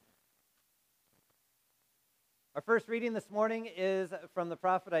Our first reading this morning is from the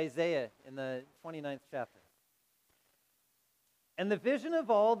prophet Isaiah in the 29th chapter. And the vision of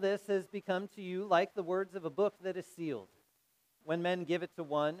all this has become to you like the words of a book that is sealed. When men give it to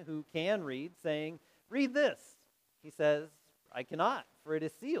one who can read, saying, "Read this," he says, "I cannot, for it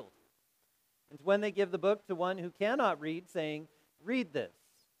is sealed." And when they give the book to one who cannot read, saying, "Read this,"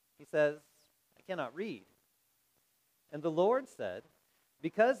 he says, "I cannot read." And the Lord said,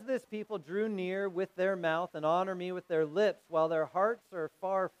 "Because this people drew near with their mouth and honor me with their lips, while their hearts are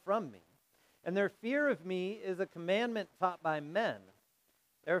far from me, and their fear of me is a commandment taught by men,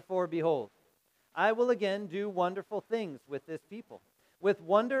 therefore, behold, I will again do wonderful things with this people, with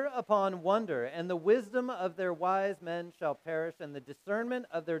wonder upon wonder, and the wisdom of their wise men shall perish, and the discernment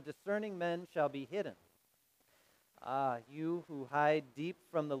of their discerning men shall be hidden. Ah, you who hide deep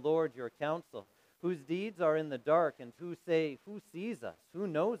from the Lord your counsel, whose deeds are in the dark, and who say, 'Who sees us? Who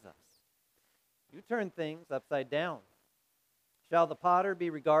knows us?' You turn things upside down. Shall the potter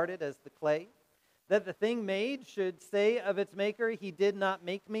be regarded as the clay, that the thing made should say of its maker, 'He did not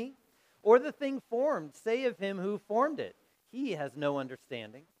make me'? Or the thing formed say of him who formed it, 'He has no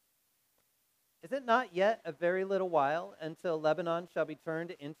understanding'? Is it not yet a very little while until Lebanon shall be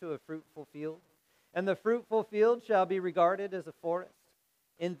turned into a fruitful field, and the fruitful field shall be regarded as a forest?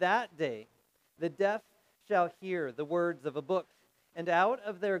 In that day the deaf shall hear the words of a book, and out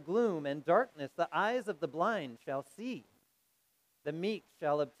of their gloom and darkness the eyes of the blind shall see. The meek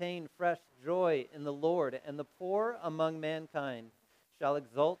shall obtain fresh joy in the Lord, and the poor among mankind shall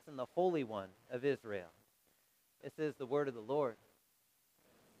exult in the Holy One of Israel." This is the word of the Lord.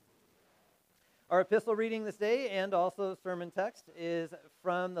 Our epistle reading this day and also sermon text is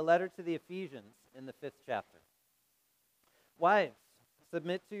from the letter to the Ephesians in the 5th chapter. Wives,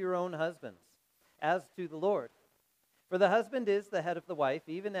 submit to your own husbands, as to the Lord. For the husband is the head of the wife,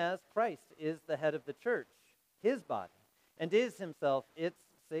 even as Christ is the head of the church, his body, and is himself its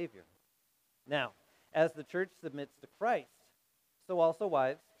Savior. Now, as the church submits to Christ, so also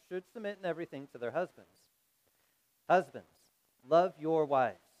wives should submit in everything to their husbands. Husbands, love your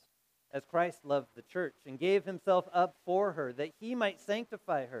wives, as Christ loved the church and gave himself up for her, that he might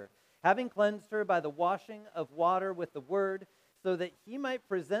sanctify her, having cleansed her by the washing of water with the word, so that he might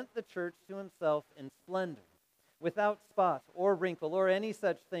present the church to himself in splendor, without spot or wrinkle or any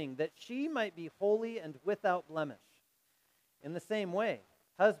such thing, that she might be holy and without blemish. In the same way,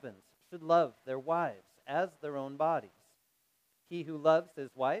 husbands should love their wives as their own bodies. He who loves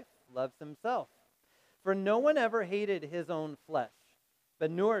his wife loves himself. For no one ever hated his own flesh, but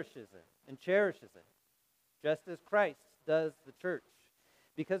nourishes it and cherishes it, just as Christ does the church,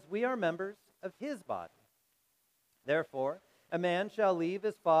 because we are members of his body. Therefore, a man shall leave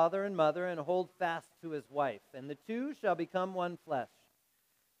his father and mother and hold fast to his wife, and the two shall become one flesh.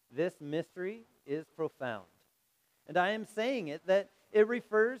 This mystery is profound, and I am saying it that it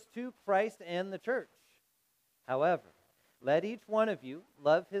refers to Christ and the church. However, let each one of you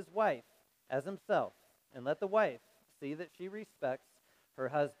love his wife as himself, and let the wife see that she respects her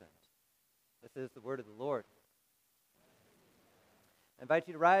husband. This is the word of the Lord. I invite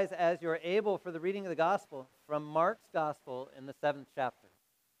you to rise as you are able for the reading of the gospel from Mark's gospel in the 7th chapter.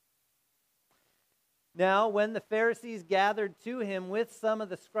 Now, when the Pharisees gathered to him with some of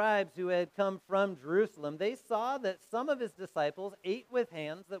the scribes who had come from Jerusalem, they saw that some of his disciples ate with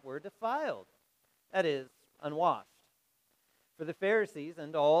hands that were defiled, that is, unwashed. For the Pharisees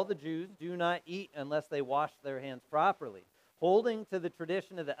and all the Jews do not eat unless they wash their hands properly, holding to the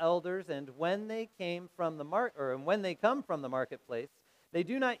tradition of the elders. And when they come from the marketplace, they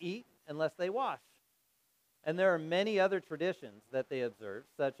do not eat unless they wash. And there are many other traditions that they observe,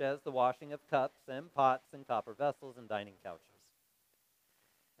 such as the washing of cups and pots and copper vessels and dining couches.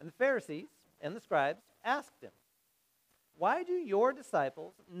 And the Pharisees and the scribes asked him, "Why do your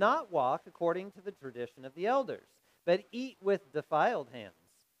disciples not walk according to the tradition of the elders, but eat with defiled hands?"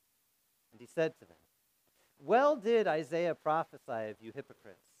 And he said to them, "Well did Isaiah prophesy of you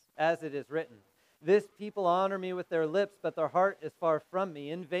hypocrites, as it is written, 'This people honor me with their lips, but their heart is far from me.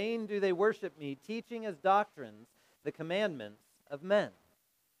 In vain do they worship me, teaching as doctrines the commandments of men.'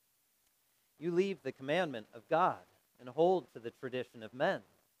 You leave the commandment of God and hold to the tradition of men."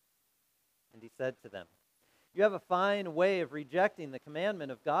 And he said to them, "You have a fine way of rejecting the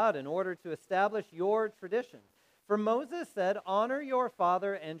commandment of God in order to establish your tradition. For Moses said, 'Honor your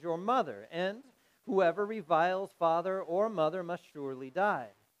father and your mother,' and whoever reviles father or mother must surely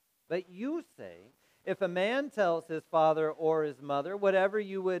die. But you say, 'If a man tells his father or his mother, whatever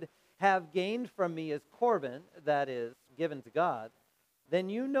you would have gained from me is Corban,' that is, given to God, then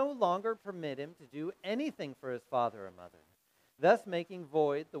you no longer permit him to do anything for his father or mother, thus making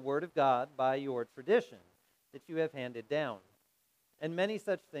void the word of God by your tradition. that you have handed down. And many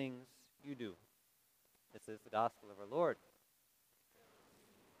such things you do. This is the gospel of our Lord.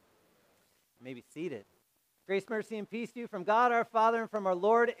 You may be seated. Grace, mercy, and peace to you from God our Father and from our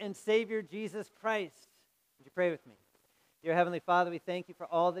Lord and Savior Jesus Christ. Would you pray with me? Dear Heavenly Father, we thank you for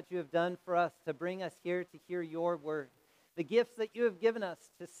all that you have done for us to bring us here to hear your word. The gifts that you have given us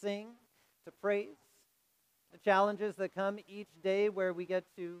to sing, to praise, the challenges that come each day where we get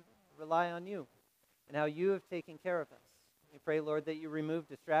to rely on you and how you have taken care of us. We pray, Lord, that you remove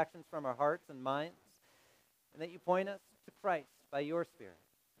distractions from our hearts and minds and that you point us to Christ by your Spirit.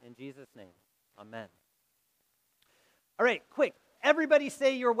 In Jesus' name, amen. All right, quick. Everybody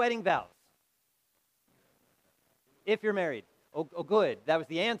say your wedding vows. If you're married. Oh, good. That was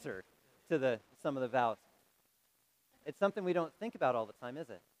the answer to some of the vows. It's something we don't think about all the time, is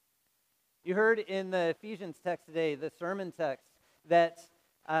it? You heard in the Ephesians text today, the sermon text, that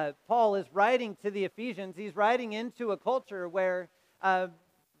Paul is writing to the Ephesians. He's writing into a culture where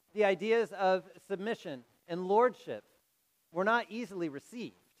the ideas of submission and lordship were not easily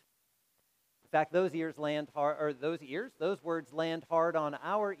received. In fact, those words land hard on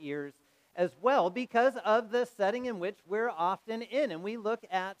our ears as well because of the setting in which we're often in. And we look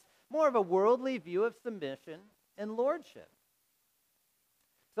at more of a worldly view of submission and lordship.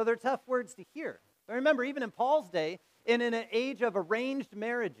 So they're tough words to hear. But remember, even in Paul's day, in an age of arranged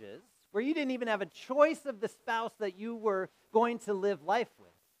marriages, where you didn't even have a choice of the spouse that you were going to live life with,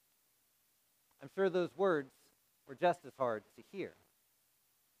 I'm sure those words were just as hard to hear.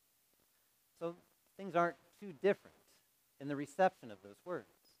 So things aren't too different in the reception of those words.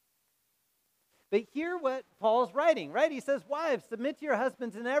 But hear what Paul's writing, right? He says, wives, submit to your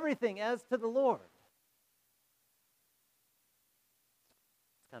husbands in everything as to the Lord.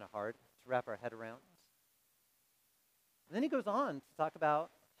 It's kind of hard to wrap our head around. And then he goes on to talk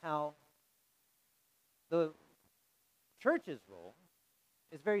about how the church's role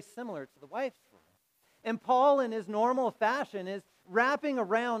is very similar to the wife's role. And Paul, in his normal fashion, is wrapping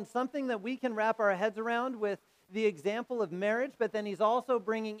around something that we can wrap our heads around with the example of marriage, but then he's also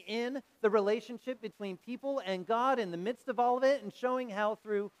bringing in the relationship between people and God in the midst of all of it and showing how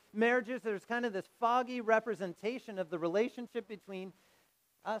through marriages there's kind of this foggy representation of the relationship between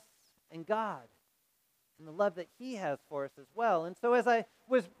us and God and the love that he has for us as well. And so as I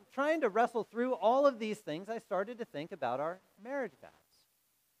was trying to wrestle through all of these things, I started to think about our marriage vows.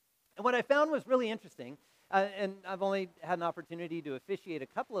 And what I found was really interesting, and I've only had an opportunity to officiate a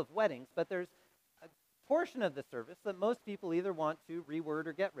couple of weddings, but there's a portion of the service that most people either want to reword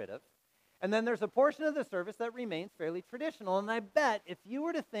or get rid of. And then there's a portion of the service that remains fairly traditional. And I bet if you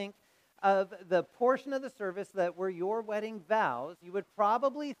were to think of the portion of the service that were your wedding vows, you would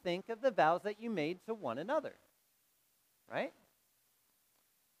probably think of the vows that you made to one another. Right?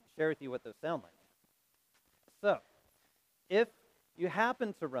 I'll share with you what those sound like. So, if you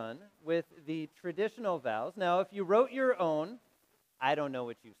happen to run with the traditional vows, now if you wrote your own, I don't know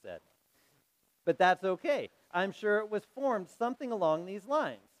what you said. But that's okay. I'm sure it was formed something along these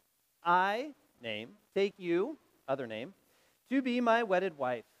lines. I, name, take you, other name, to be my wedded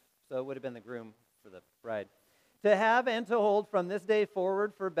wife. So it would have been the groom for the bride. To have and to hold from this day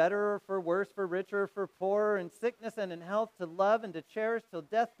forward, for better or for worse, for richer or for poorer, in sickness and in health, to love and to cherish till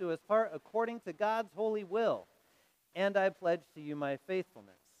death do us part, according to God's holy will. And I pledge to you my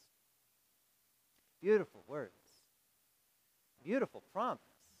faithfulness. Beautiful words. Beautiful promise.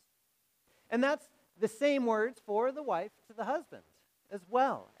 And that's the same words for the wife to the husband as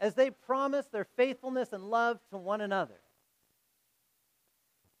well, as they promise their faithfulness and love to one another.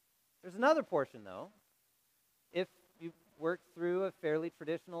 There's another portion, though, if you work through a fairly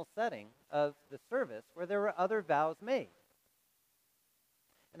traditional setting of the service where there were other vows made.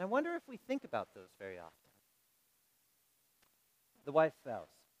 And I wonder if we think about those very often. The wife's vows.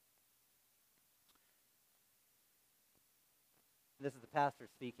 This is the pastor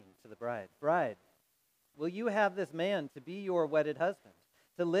speaking to the bride. Bride, will you have this man to be your wedded husband,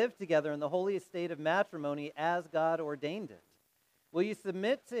 to live together in the holy estate of matrimony as God ordained it? Will you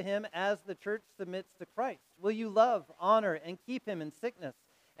submit to him as the church submits to Christ? Will you love, honor, and keep him in sickness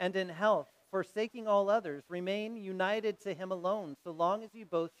and in health, forsaking all others? Remain united to him alone, so long as you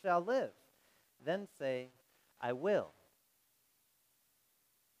both shall live. Then say, I will.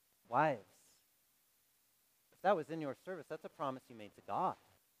 Wives, if that was in your service, that's a promise you made to God.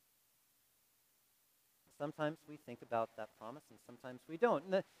 Sometimes we think about that promise and sometimes we don't.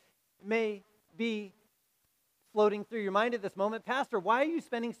 And it may be floating through your mind at this moment, Pastor, why are you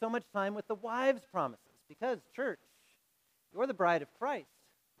spending so much time with the wives' promises? Because, church, you're the bride of Christ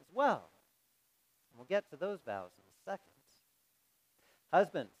as well. And we'll get to those vows in a second.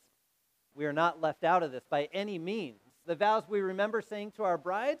 Husbands, We are not left out of this by any means. The vows we remember saying to our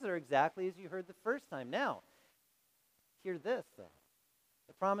brides are exactly as you heard the first time. Now, hear this, though.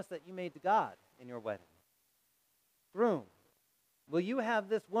 The promise that you made to God in your wedding. Groom, will you have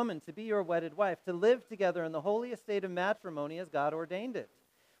this woman to be your wedded wife, to live together in the holy estate of matrimony as God ordained it?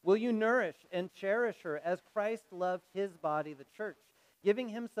 Will you nourish and cherish her as Christ loved his body, the church, giving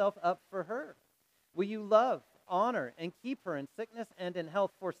himself up for her? Will you love, honor, and keep her in sickness and in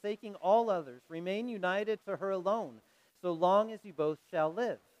health, forsaking all others? Remain united to her alone, so long as you both shall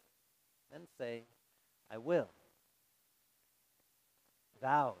live. Then say, I will.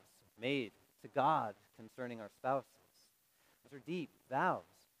 Vows made to God concerning our spouses. Those are deep vows,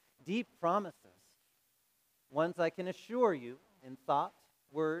 deep promises, ones I can assure you in thought,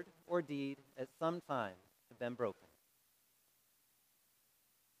 word, or deed at some time have been broken.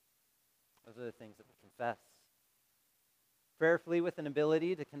 Those are the things that we confess. Prayerfully with an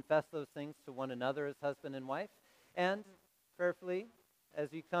ability to confess those things to one another as husband and wife, and prayerfully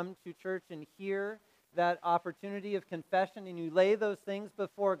as you come to church and hear that opportunity of confession and you lay those things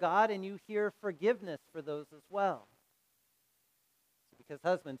before God and you hear forgiveness for those as well. Because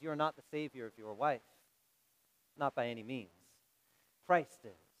husbands, you are not the savior of your wife. Not by any means. Christ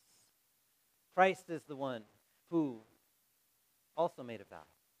is. Christ is the one who also made a vow.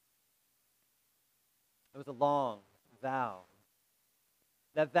 It was a long vow.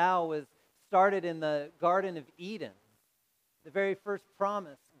 That vow was started in the Garden of Eden. The very first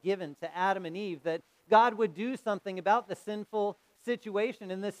promise given to Adam and Eve that God would do something about the sinful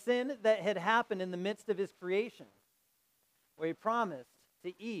situation and the sin that had happened in the midst of his creation. Where he promised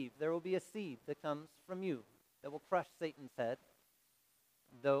to Eve, there will be a seed that comes from you that will crush Satan's head,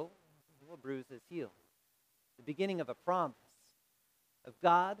 though it will bruise his heel. The beginning of a promise of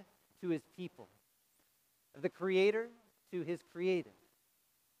God to his people, of the Creator to his created,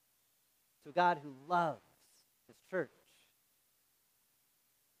 to God who loves his church.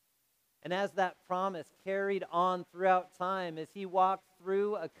 And as that promise carried on throughout time, as he walked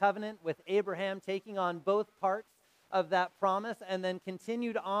through a covenant with Abraham, taking on both parts of that promise, and then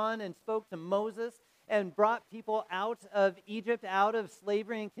continued on and spoke to Moses and brought people out of Egypt, out of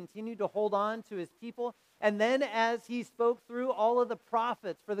slavery, and continued to hold on to his people. And then as he spoke through all of the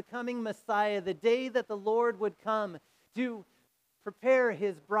prophets for the coming Messiah, the day that the Lord would come to prepare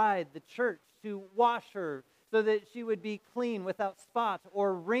his bride, the church, to wash her so that she would be clean, without spot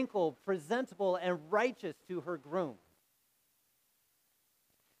or wrinkle, presentable and righteous to her groom.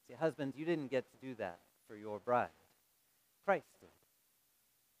 See, husbands, you didn't get to do that for your bride. Christ did.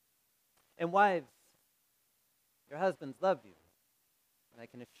 And wives, your husbands love you. And I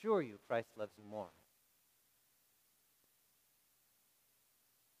can assure you, Christ loves you more.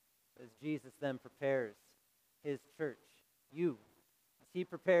 As Jesus then prepares his church, you, as he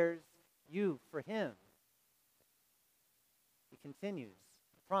prepares you for him, he continues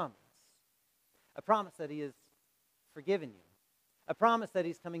a promise that he has forgiven you, a promise that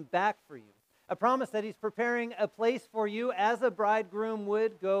he's coming back for you, a promise that he's preparing a place for you as a bridegroom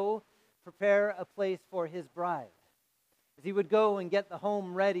would go prepare a place for his bride. As he would go and get the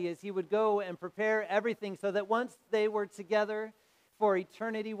home ready, as he would go and prepare everything so that once they were together for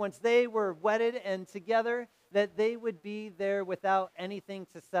eternity, once they were wedded and together, that they would be there without anything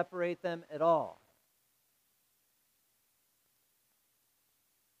to separate them at all.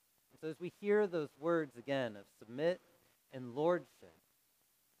 So as we hear those words again of submit and lordship,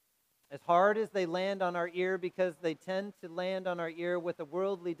 as hard as they land on our ear, because they tend to land on our ear with a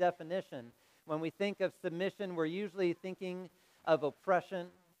worldly definition, when we think of submission, we're usually thinking of oppression.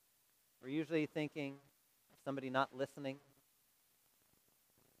 We're usually thinking of somebody not listening.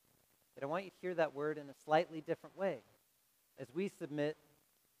 But I want you to hear that word in a slightly different way as we submit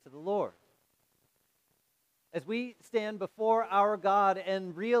to the Lord. As we stand before our God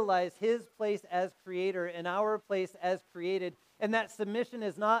and realize his place as creator and our place as created, and that submission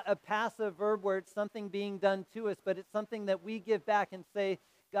is not a passive verb where it's something being done to us, but it's something that we give back and say,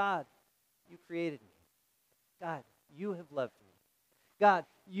 God, you created me. God, you have loved me. God,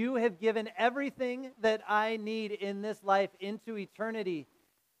 you have given everything that I need in this life into eternity.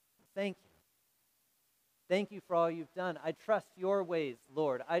 Thank you. Thank you for all you've done. I trust your ways,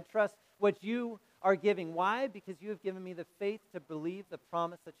 Lord. I trust what you are giving. Why? Because you have given me the faith to believe the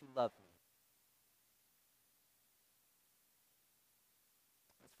promise that you love me.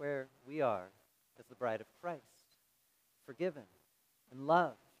 That's where we are as the bride of Christ, forgiven and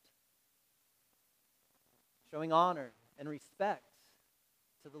loved, showing honor and respect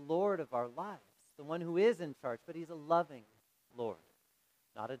to the Lord of our lives, the one who is in charge, but he's a loving Lord,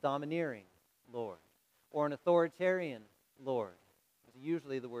 not a domineering Lord or an authoritarian Lord. Those are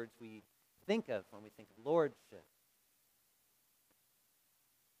usually the words we think of when we think of lordship.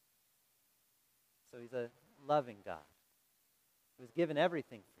 So he's a loving God who has given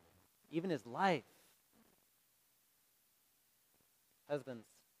everything for you, even his life. Husbands,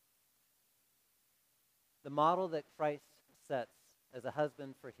 the model that Christ sets as a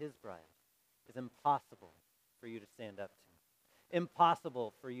husband for his bride is impossible for you to stand up to,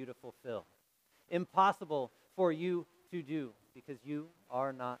 impossible for you to fulfill, impossible for you to do, because you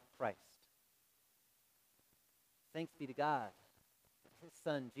are not Christ. Thanks be to God that his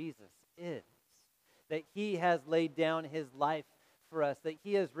Son Jesus is, that he has laid down his life for us, that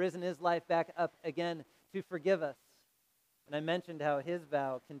he has risen his life back up again to forgive us. And I mentioned how his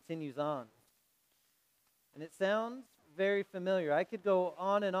vow continues on. And it sounds very familiar. I could go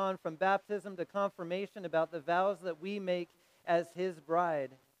on and on from baptism to confirmation about the vows that we make as his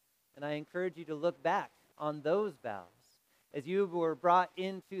bride. And I encourage you to look back on those vows as you were brought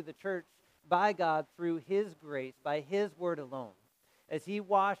into the church by God through his grace, by his word alone, as he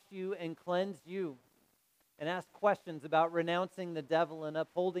washed you and cleansed you and asked questions about renouncing the devil and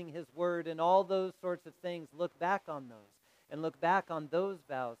upholding his word and all those sorts of things. Look back on those and look back on those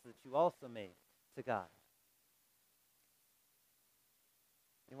vows that you also made to God.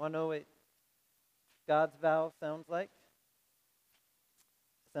 You want to know what God's vow sounds like?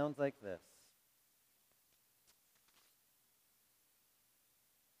 It sounds like this.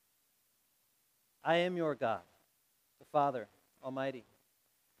 I am your God, the Father Almighty.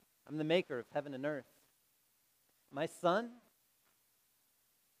 I'm the maker of heaven and earth. My son,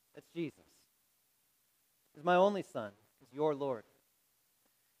 that's Jesus, is my only son, is your Lord.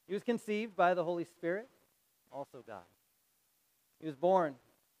 He was conceived by the Holy Spirit, also God. He was born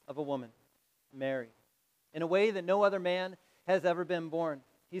of a woman, Mary, in a way that no other man has ever been born.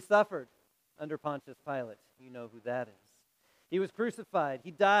 He suffered under Pontius Pilate. You know who that is. He was crucified.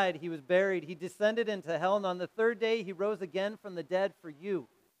 He died. He was buried. He descended into hell. And on the third day, he rose again from the dead for you.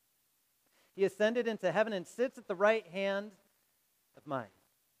 He ascended into heaven and sits at the right hand of mine.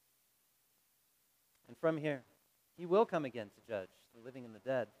 And from here, he will come again to judge the living and the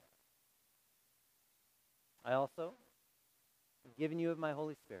dead. I also have given you of my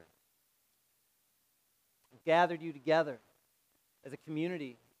Holy Spirit. I've gathered you together as a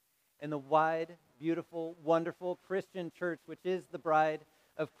community in the wide, beautiful, wonderful Christian church, which is the bride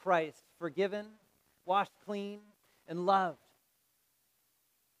of Christ, forgiven, washed clean, and loved.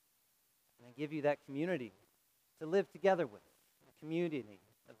 And I give you that community to live together with, the community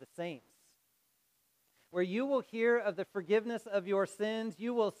of the saints, where you will hear of the forgiveness of your sins.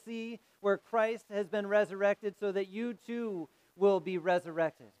 You will see where Christ has been resurrected so that you too will be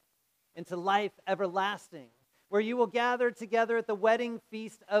resurrected into life everlasting, where you will gather together at the wedding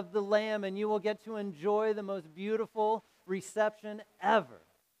feast of the Lamb and you will get to enjoy the most beautiful reception ever.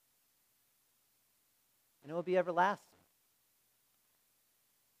 And it will be everlasting.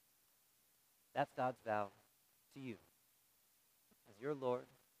 That's God's vow to you as your Lord,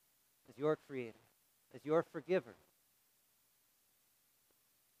 as your Creator, as your forgiver,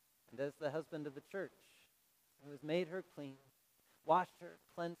 and as the husband of the church who has made her clean, washed her,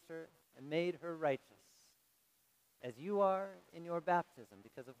 cleansed her, and made her righteous, as you are in your baptism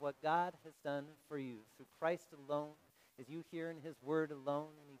because of what God has done for you through Christ alone, as you hear in his word alone,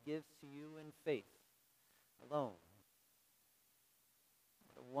 and he gives to you in faith alone.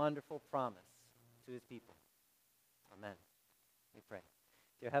 What a wonderful promise to his people. Amen. We pray.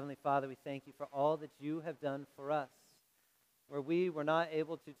 Dear Heavenly Father, we thank you for all that you have done for us, where we were not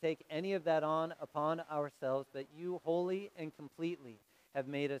able to take any of that on upon ourselves, but you wholly and completely have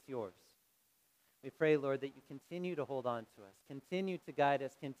made us yours. We pray, Lord, that you continue to hold on to us, continue to guide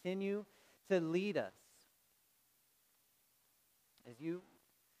us, continue to lead us as you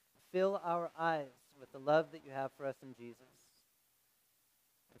fill our eyes with the love that you have for us in Jesus,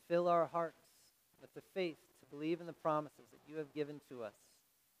 and fill our hearts with the faith to believe in the promises that you have given to us.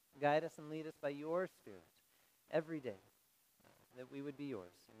 Guide us and lead us by your Spirit every day, that we would be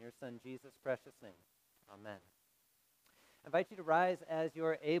yours. In your Son, Jesus' precious name, amen. I invite you to rise as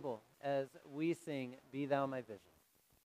you're able as we sing, Be Thou My Vision.